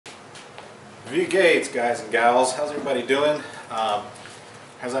V Gates, guys and gals, how's everybody doing?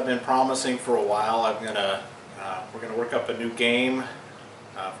 As I've been promising for a while, we're gonna work up a new game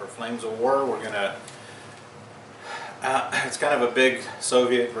for Flames of War. It's kind of a big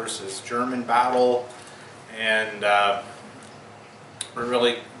Soviet versus German battle, and we're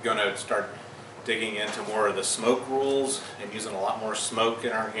really gonna start digging into more of the smoke rules and using a lot more smoke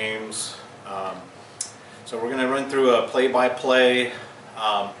in our games. So we're gonna run through a play-by-play.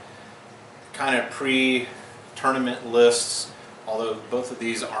 Kind of pre-tournament lists, although both of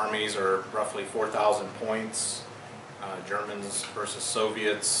these armies are roughly 4,000 points, Germans versus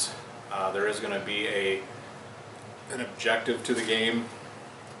Soviets. There is going to be an objective to the game.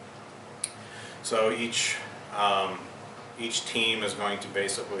 So each team is going to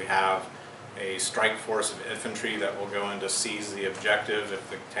basically have a strike force of infantry that will go in to seize the objective if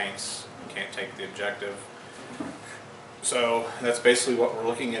the tanks can't take the objective. So that's basically what we're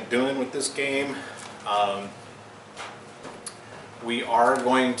looking at doing with this game. We are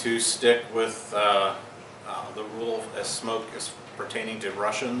going to stick with the rule as smoke is pertaining to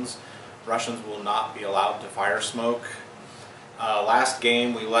Russians. Russians will not be allowed to fire smoke. Last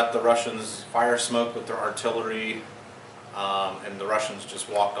game we let the Russians fire smoke with their artillery, and the Russians just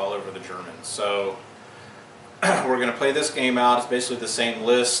walked all over the Germans. So we're going to play this game out. It's basically the same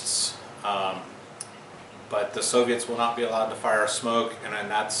lists. But the Soviets will not be allowed to fire smoke, and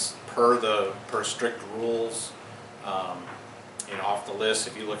that's per strict rules. Off the list,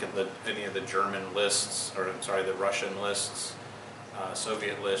 if you look at any of the German lists, or I'm sorry, the Russian lists,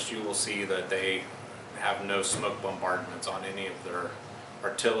 Soviet lists, you will see that they have no smoke bombardments on any of their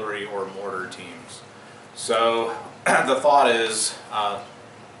artillery or mortar teams. So the thought is,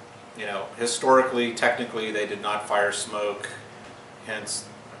 historically, technically, they did not fire smoke, hence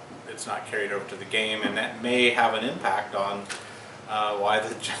it's not carried over to the game, and that may have an impact on why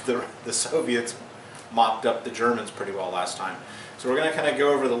the Soviets mopped up the Germans pretty well last time. So we're going to kind of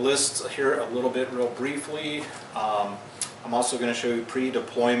go over the lists here a little bit real briefly. I'm also going to show you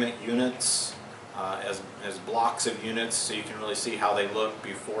pre-deployment units as blocks of units, so you can really see how they look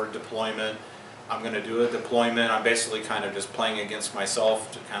before deployment. I'm going to do a deployment. I'm basically kind of just playing against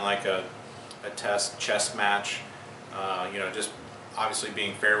myself, kind of like a test chess match. Just obviously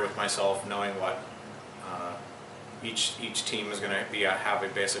being fair with myself, knowing what each team is going to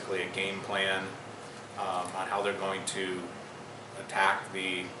have basically a game plan on how they're going to attack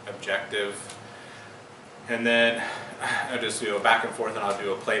the objective, and then I'll just do a back and forth, and I'll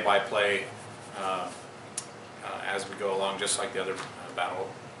do a play-by-play as we go along, just like the other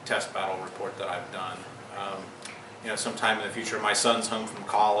test battle report that I've done. Sometime in the future, my son's home from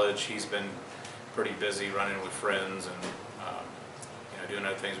college. He's been pretty busy running with friends and doing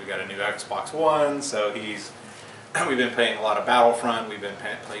other things. We got a new Xbox One, so we've been playing a lot of Battlefront.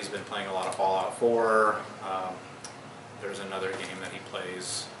 He's been playing a lot of Fallout 4. There's another game that he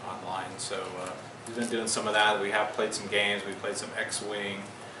plays online, so he's been doing some of that. We have played some games. We played some X-Wing.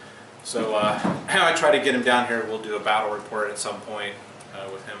 So I try to get him down here. We'll do a battle report at some point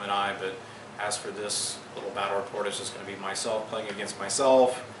with him and I. But as for this little battle report, it's just going to be myself playing against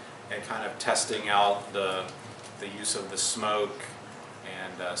myself and kind of testing out the use of the smoke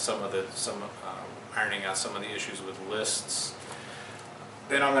and ironing out some of the issues with lists.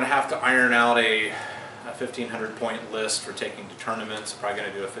 Then I'm going to have to iron out a 1,500 point list for taking to tournaments. Probably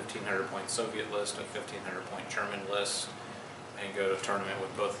going to do a 1,500 point Soviet list, a 1,500 point German list, and go to a tournament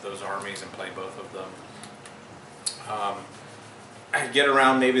with both of those armies and play both of them. I get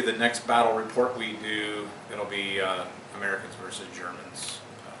around maybe the next battle report we do, it'll be Americans versus Germans.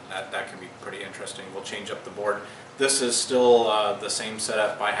 That can be pretty interesting. We'll change up the board. This is still the same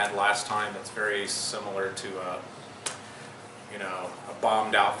setup I had last time. It's very similar to a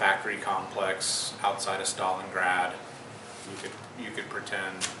bombed out factory complex outside of Stalingrad. You could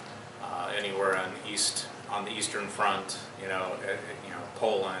pretend anywhere on the Eastern Front,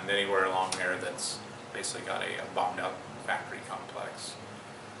 Poland, anywhere along there that's basically got a bombed out factory complex.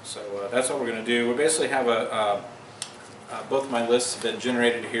 So that's what we're going to do. We basically have both my lists have been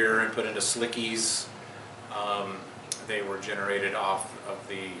generated here and put into Slickies. They were generated off of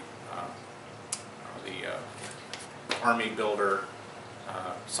the Army Builder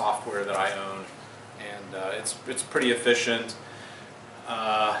software that I own, and it's pretty efficient.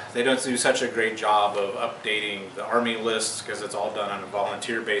 They don't do such a great job of updating the Army lists because it's all done on a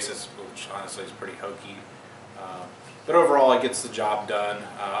volunteer basis, which honestly is pretty hokey. But overall, it gets the job done.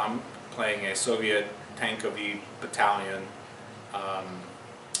 I'm playing a Soviet Tankovy battalion.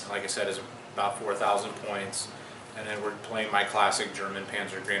 Like I said, is about 4,000 points. And then we're playing my classic German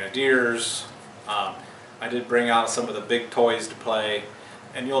Panzer Grenadiers. I did bring out some of the big toys to play.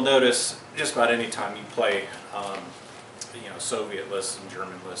 And you'll notice just about any time you play, Soviet lists and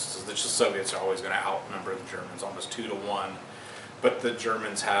German lists, the Soviets are always going to outnumber the Germans almost 2-to-1. But the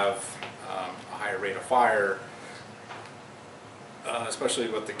Germans have a higher rate of fire, especially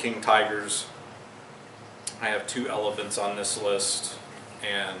with the King Tigers. I have 2 elephants on this list,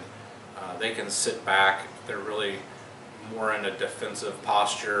 and they can sit back. They're really more in a defensive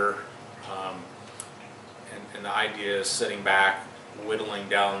posture, and the idea is sitting back, whittling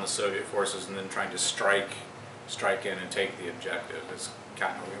down the Soviet forces, and then trying to strike in and take the objective. Is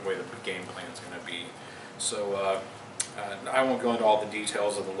kind of the way the game plan is going to be. So I won't go into all the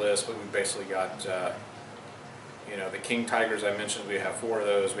details of the list, but we basically got the King Tigers I mentioned. We have 4 of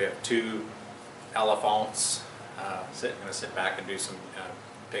those. We have 2 elephants going to sit back and do some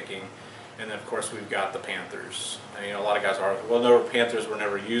picking. And then of course we've got the Panthers. A lot of guys are, well, no, Panthers were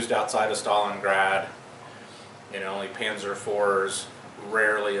never used outside of Stalingrad. Only Panzer IVs,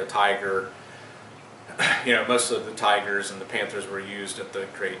 rarely a Tiger. Most of the Tigers and the Panthers were used at the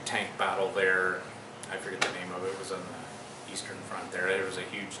great tank battle there. I forget the name of it. It was on the Eastern Front there. There was a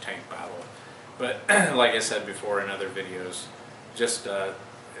huge tank battle. But like I said before in other videos, it's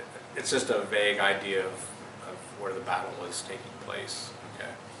just a vague idea of where the battle is taking place.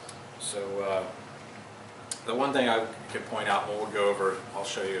 Okay, so the one thing I can point out, and we'll go over, I'll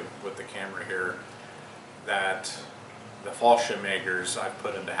show you with the camera here, that the Fallschirmjägers I've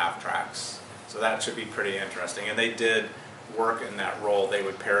put into half tracks. So that should be pretty interesting. And they did work in that role. They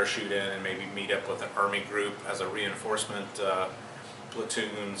would parachute in and maybe meet up with an army group as a reinforcement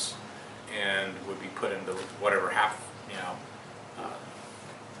platoons, and would be put into whatever half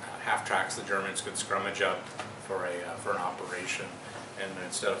tracks the Germans could scrummage up for an operation. And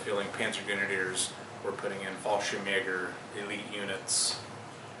instead of fielding Panzergrenadiers, we're putting in Fallschirmjäger elite units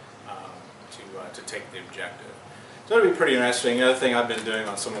to take the objective. So it'll be pretty interesting. The other thing I've been doing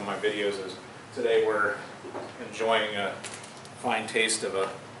on some of my videos is today we're enjoying a fine taste of a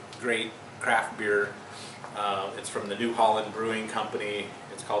great craft beer. It's from the New Holland Brewing Company.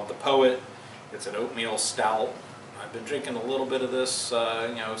 It's called The Poet. It's an oatmeal stout. I've been drinking a little bit of this,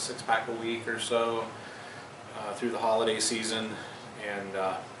 6-pack a week or so through the holiday season, and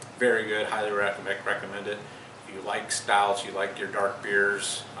very good. Highly recommend it. If you like stouts, you like your dark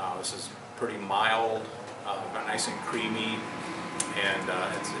beers, this is pretty mild, nice and creamy, and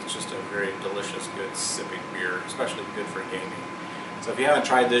it's just a very delicious, good sipping beer, especially good for gaming. So if you haven't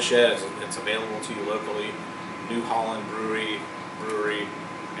tried this yet, it's available to you locally. New Holland Brewery,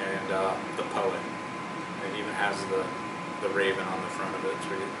 and The Poet. It even has the raven on the front of it. It's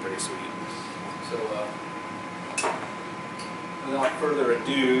pretty sweet. So without further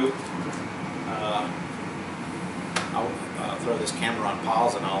ado, I'll throw this camera on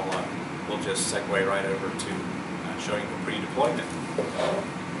pause, and we'll just segue right over to showing the pre-deployment.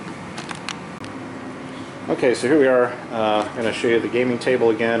 Okay, so here we are. I'm going to show you the gaming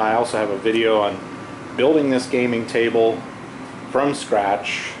table again. I also have a video on building this gaming table from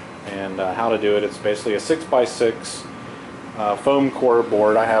scratch and how to do it. It's basically a 6x6 foam core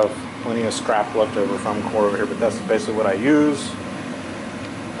board. I have plenty of scrap left over foam core over here, but that's basically what I use.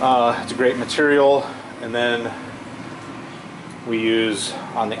 It's a great material. And then we use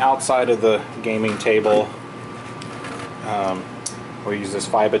on the outside of the gaming table, we use this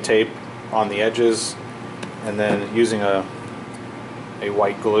fiber tape on the edges, and then using a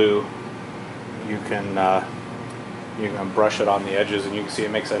white glue, you can brush it on the edges, and you can see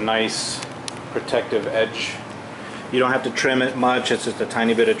it makes a nice protective edge. You don't have to trim it much, it's just a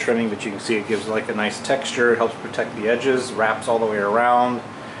tiny bit of trimming, but you can see it gives like a nice texture. It helps protect the edges, wraps all the way around.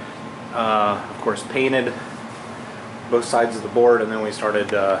 Of course painted both sides of the board, and then we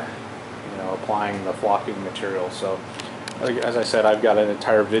started applying the flocking material. So as I said, I've got an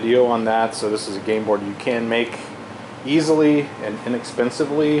entire video on that. So this is a game board you can make easily and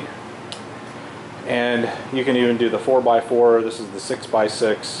inexpensively, and you can even do the 4x4. This is the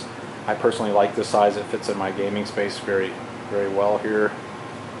 6x6. I personally like this size. It fits in my gaming space very, very well here.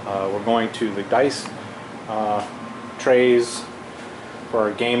 We're going to the dice trays for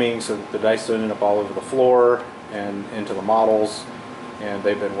our gaming, so that the dice don't end up all over the floor and into the models, and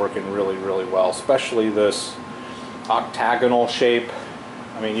they've been working really, really well, especially this octagonal shape.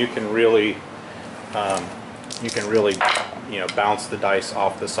 I mean, you can really bounce the dice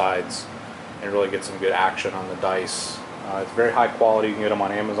off the sides and really get some good action on the dice. It's very high quality. You can get them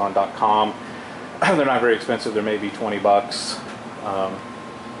on Amazon.com. They're not very expensive. They're maybe 20 bucks,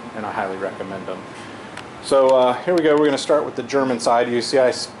 and I highly recommend them. So here we go. We're going to start with the German side. You see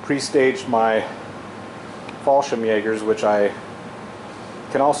I pre-staged my Fallschirmjägers, which I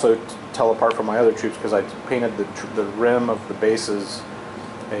can also tell apart from my other troops because I painted the rim of the bases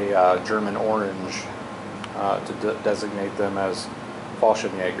a German orange to designate them as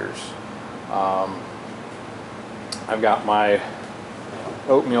Fallschirmjägers. I've got my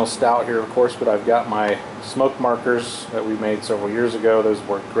oatmeal stout here, of course, but I've got my smoke markers that we made several years ago. Those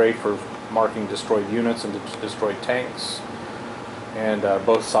work great for marking destroyed units and destroyed tanks. And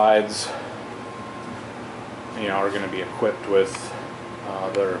both sides, are going to be equipped with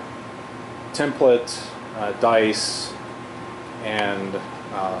their template, dice, and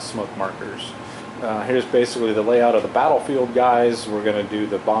smoke markers. Here's basically the layout of the battlefield, guys. We're going to do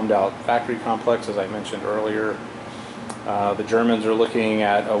the bombed out factory complex, as I mentioned earlier. The Germans are looking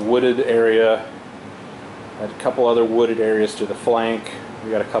at a wooded area, a couple other wooded areas to the flank.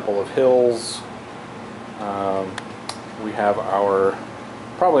 We got a couple of hills. We have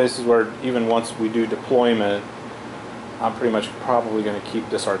probably this is where, even once we do deployment, I'm pretty much probably going to keep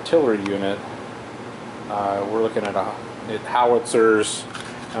this artillery unit. We're looking at howitzers.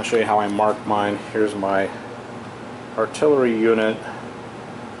 I'll show you how I mark mine. Here's my artillery unit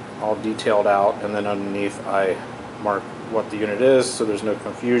all detailed out, and then underneath I mark what the unit is so there's no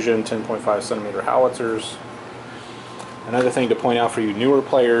confusion. 10.5 centimeter howitzers. Another thing to point out for you newer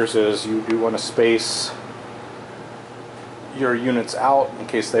players is you do want to space your units out in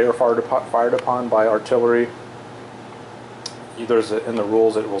case they are fired upon by artillery. In the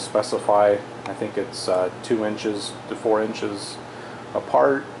rules it will specify, I think it's 2 inches to 4 inches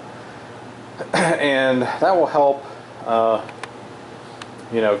apart, and that will help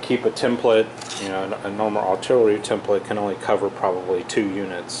keep a template. A normal artillery template can only cover probably 2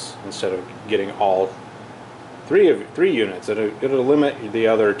 units instead of getting all three units. It'll limit the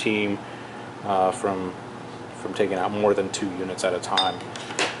other team from taking out more than 2 units at a time.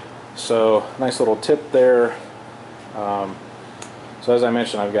 So nice little tip there. So as I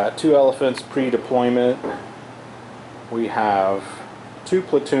mentioned, I've got 2 elephants pre-deployment. We have 2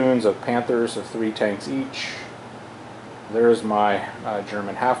 platoons of Panthers of 3 tanks each. There's my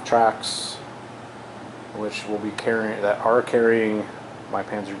German half-tracks, which will be carrying my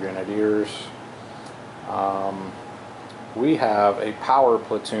Panzer Grenadiers. We have a power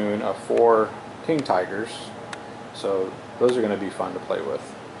platoon of 4 King Tigers, so those are going to be fun to play with.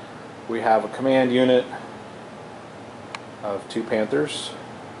 We have a command unit of 2 Panthers,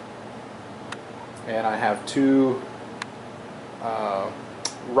 and I have 2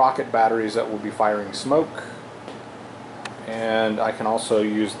 rocket batteries that will be firing smoke, and I can also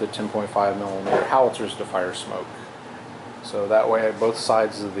use the 10.5 millimeter howitzers to fire smoke. So that way both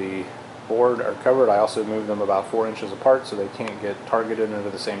sides of the board are covered. I also moved them about 4 inches apart so they can't get targeted under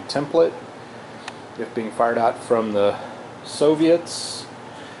the same template if being fired out from the Soviets,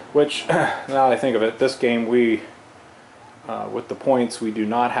 which, now that I think of it, this game with the points we do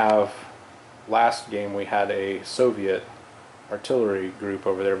not have. Last game we had a Soviet artillery group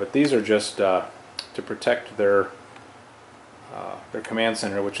over there, but these are just to protect their command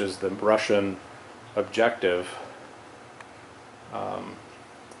center, which is the Russian objective.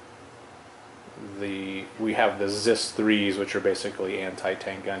 We have the ZIS-3s, which are basically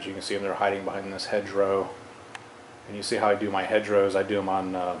anti-tank guns. You can see them, they're hiding behind this hedgerow. And you see how I do my hedgerows. I do them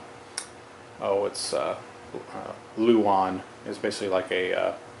on, Luan. It's basically like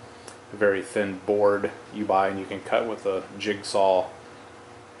a very thin board you buy and you can cut with a jigsaw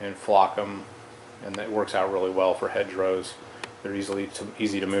and flock them. And that works out really well for hedgerows. They're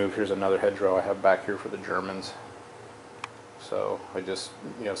easy to move. Here's another hedgerow I have back here for the Germans. So I just,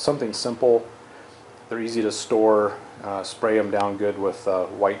 something simple. They're easy to store. Spray them down good with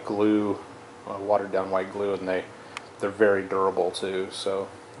white glue, watered down white glue, and they're very durable too. So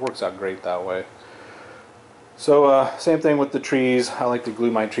it works out great that way. So same thing with the trees. I like to glue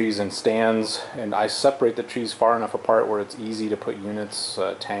my trees in stands, and I separate the trees far enough apart where it's easy to put units,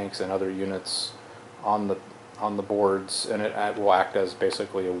 tanks, and other units on the boards, and it will act as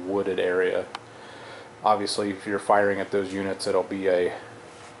basically a wooded area. Obviously, if you're firing at those units, it'll be at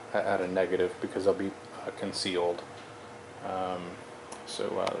a negative because they'll be concealed.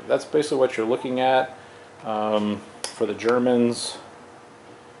 So that's basically what you're looking at for the Germans.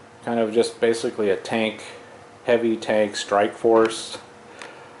 Kind of just basically a heavy tank strike force.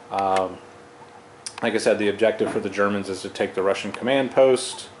 Like I said, the objective for the Germans is to take the Russian command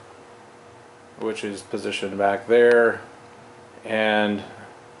post, which is positioned back there, and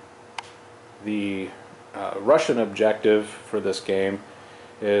the Russian objective for this game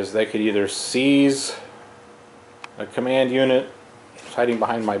is they could either seize a command unit. Hiding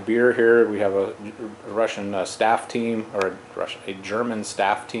behind my beer here, we have a Russian staff team, or a German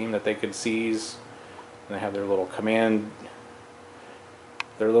staff team that they could seize, and they have their little command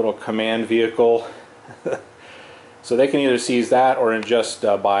vehicle. So they can either seize that or just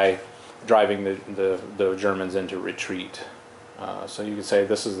by driving the Germans into retreat. So you can say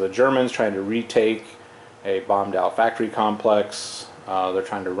this is the Germans trying to retake a bombed out factory complex. They're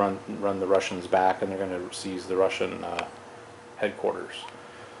trying to run the Russians back, and they're going to seize the Russian headquarters.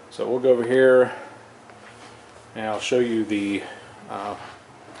 So we'll go over here and I'll show you the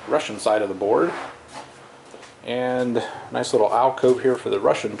Russian side of the board. And nice little alcove here for the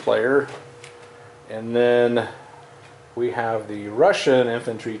Russian player. And then we have the Russian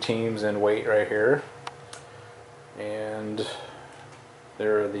infantry teams in wait right here. And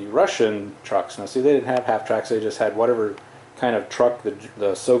there are the Russian trucks. Now see, they didn't have half tracks, they just had whatever kind of truck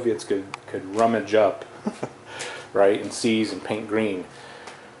the Soviets could rummage up, right, and seize and paint green.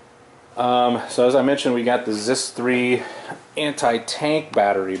 So as I mentioned, we got the ZIS-3 anti-tank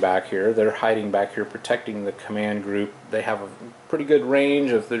battery back here. They're hiding back here protecting the command group. They have a pretty good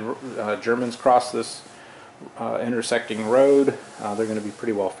range. If the Germans cross this intersecting road, they're going to be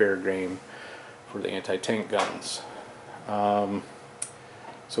pretty well fair game for the anti-tank guns. So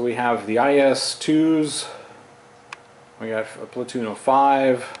we have the IS-2s. We got a platoon of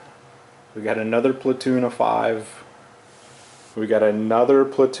 5. We got another platoon of 5. We got another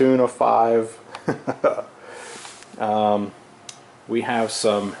platoon of 5. We have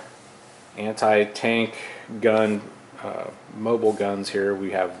some anti-tank gun, mobile guns here.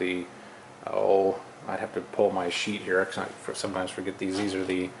 We have the, I'd have to pull my sheet here. I sometimes forget these. These are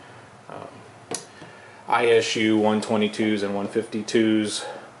the ISU 122s and 152s,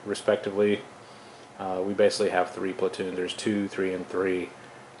 respectively. We basically have 3 platoons. There's 2, 3, and 3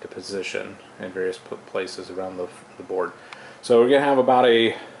 to position in various places around the board. So we're going to have about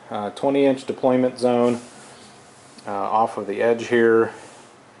a 20-inch deployment zone off of the edge here,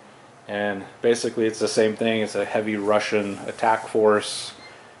 and basically it's the same thing. It's a heavy Russian attack force.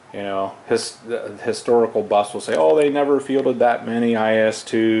 You know, the historical buffs will say, oh, they never fielded that many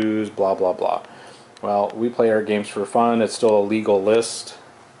IS-2s, blah blah blah. Well, we play our games for fun. It's still a legal list.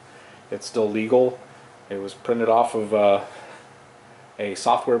 It's still legal. It was printed off of a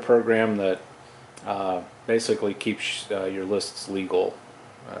software program that basically keeps your lists legal.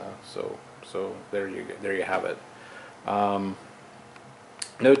 So there you have it. No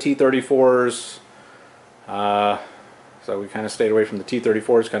T-34s. So we kind of stayed away from the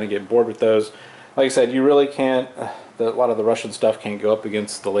T-34s. Kind of get bored with those. Like I said, you really can't. A lot of the Russian stuff can't go up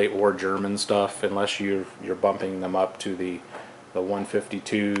against the late war German stuff unless you're bumping them up to the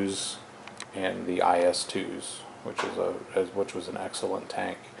 152s and the IS-2s, which was an excellent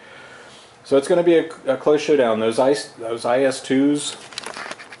tank. So it's going to be a close showdown. Those IS-2s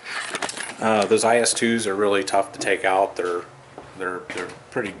are really tough to take out. They're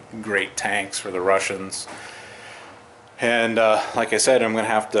pretty great tanks for the Russians. And like I said, I'm going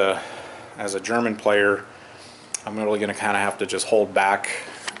to have to, as a German player, I'm really going to kind of have to just hold back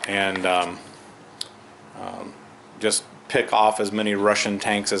and just pick off as many Russian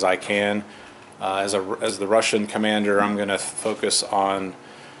tanks as I can. As the Russian commander, I'm going to focus on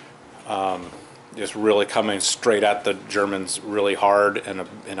just really coming straight at the Germans really hard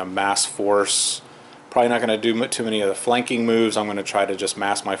in a mass force. Probably not going to do too many of the flanking moves. I'm going to try to just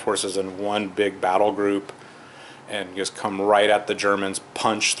mass my forces in one big battle group and just come right at the Germans,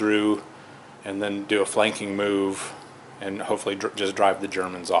 punch through, and then do a flanking move and hopefully just drive the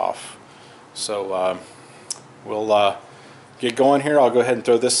Germans off. So we'll get going here. I'll go ahead and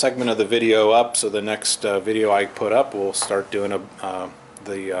throw this segment of the video up, so the next video I put up, we'll start doing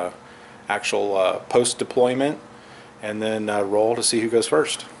the actual post deployment, and then roll to see who goes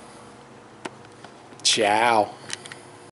first. Ciao.